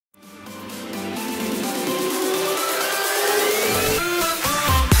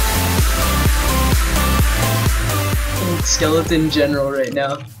skeleton general right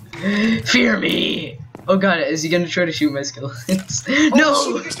now. Fear me! Oh god, is he gonna try to shoot my skeletons? No!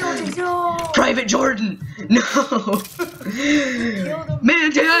 Shoot your skeletons, no! Private Jordan! No! Man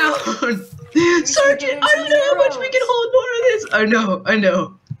down! Sergeant, I don't know how much we can hold more of this!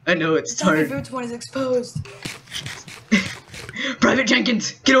 I know, it's hard. The boots one is exposed. Private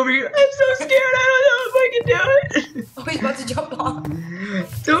Jenkins, get over here! I'm so scared, I don't know if I can do it! Oh, he's about to jump off.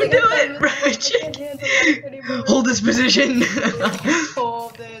 Don't do it, Private Jenkins! Hold this position!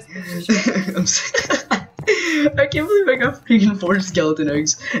 Hold this position. I can't believe I got freaking 4 skeleton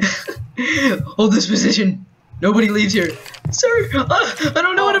eggs. Hold this position. Nobody leaves here. Sir, I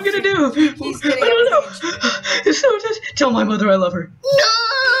don't know what I'm gonna do. I don't know. If someone says, tell my mother I love her.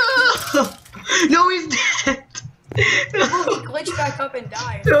 No! No, he's dead. No. Oh, he glitched back up and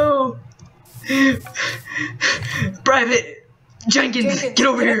died. No. Private Jenkins, get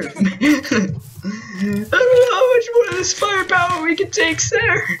over here. I don't know how much more of this firepower we can take,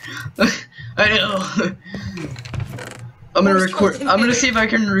 sir. I know. I'm gonna see if I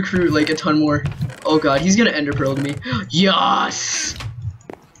can recruit like a ton more. Oh god, he's gonna ender pearl to me. Yes!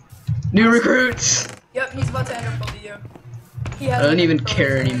 New recruits! Yep, he's about to ender pearl to you. I don't even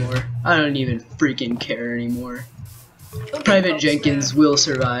care anymore. I don't even freaking care anymore. Private Jenkins will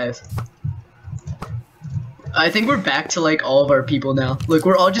survive. I think we're back to like all of our people now. Look,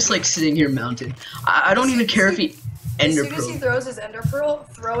 we're all just like sitting here mounted. I don't even care if he ender pearl. As soon as he throws his ender pearl,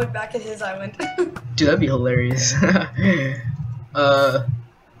 throw it back at his island. Dude, that'd be hilarious.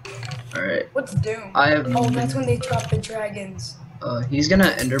 Alright. What's Doom? I have. Oh, that's when they drop the dragons. He's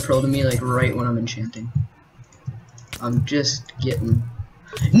gonna ender pearl to me like right when I'm enchanting. I'm just getting.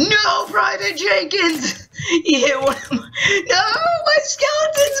 No, Private Jenkins! He hit one of my. No, my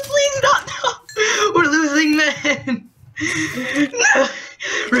skeletons, please not. No, we're losing men. No.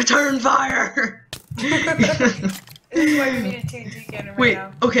 Return fire. This is why we need a TNT cannon right Wait,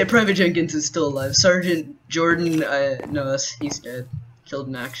 now. okay, Private Jenkins is still alive. Sergeant Jordan, no, he's dead. Killed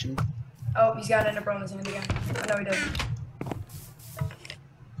in action. Oh, he's got an ender pearl in his hand again. Oh, no, he doesn't.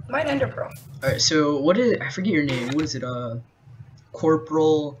 Might ender pearl. Alright, so what is it? I forget your name. What is it?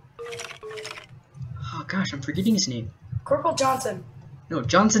 Corporal. Oh gosh, I'm forgetting his name. Corporal Johnson. No,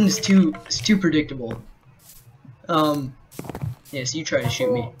 Johnson is too predictable. Yes, you try to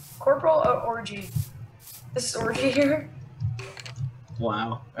shoot me. Corporal Orgy. This is Orgy here.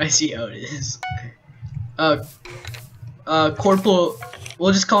 Wow, I see how it is. Corporal.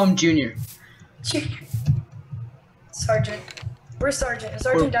 We'll just call him Junior. Sergeant. Where's Sergeant? Is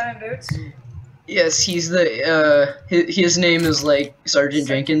Sergeant down in boots? Yes, he's the, his name is like Sergeant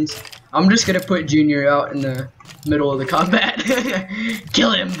Jenkins. I'm just gonna put Junior out in the middle of the combat.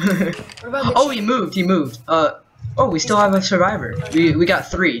 Kill him! What about the he moved. Oh, we still have a survivor. We got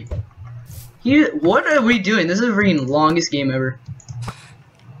 3. What are we doing? This is the freaking longest game ever.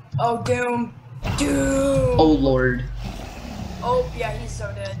 Oh, Doom. Doom! Oh, Lord. Oh, yeah, he's so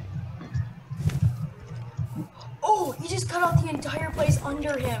dead. Oh, he just cut out the entire place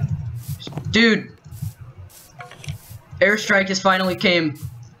under him. Dude. Airstrike has finally came.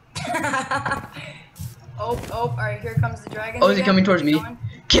 Oh, alright, here comes the dragon. Oh, is he coming towards me?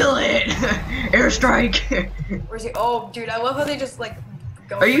 Kill it! Airstrike! Where's he? Oh, dude, I love how they just, like,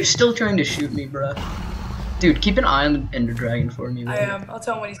 go. Are you still trying to shoot me, bruh? Dude, keep an eye on the Ender Dragon for me. I am. I'll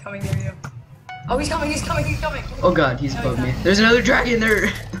tell him when he's coming near you. Oh, he's coming. Oh god, he's above me. There's another dragon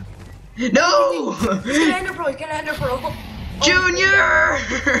there! No! He's gonna ender pearl. Oh, Junior!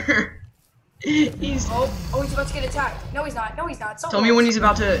 He's. Oh, he's about to get attacked. No, he's not. So tell me when he's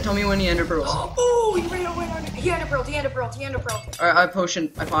about to. Tell me when he ender pearls. Oh, he ran away. He ender pearl. Alright, I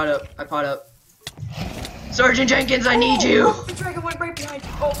potion. I pot up. Sergeant Jenkins, I need you. Oh, the dragon went right behind you.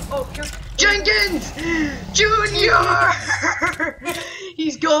 Oh, you're. Jenkins! Junior!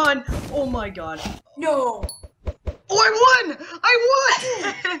 He's gone. Oh my god. No. Oh, I won! I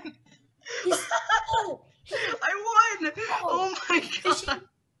won! Oh my god.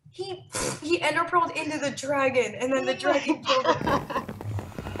 He ender pearled into the dragon, and then the dragon killed him.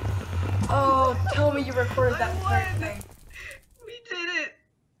 Oh, tell me you recorded that entire thing. We did it.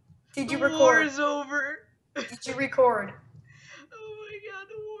 Did you record? The war is over. Did you record? Oh my god,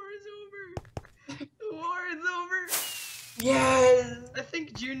 the war is over. The war is over. Yes. I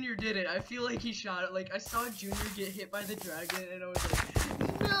think Junior did it. I feel like he shot it. Like I saw Junior get hit by the dragon, and I was like,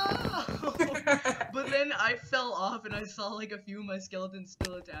 no. But then I fell off, and I saw like a few of my skeletons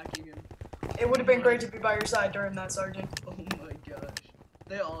still attacking him. It would have been great to be by your side during that, Sergeant. Oh my gosh,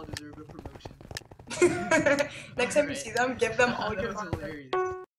 they all deserve a promotion. Next time you see them, give them all that your was heart. hilarious.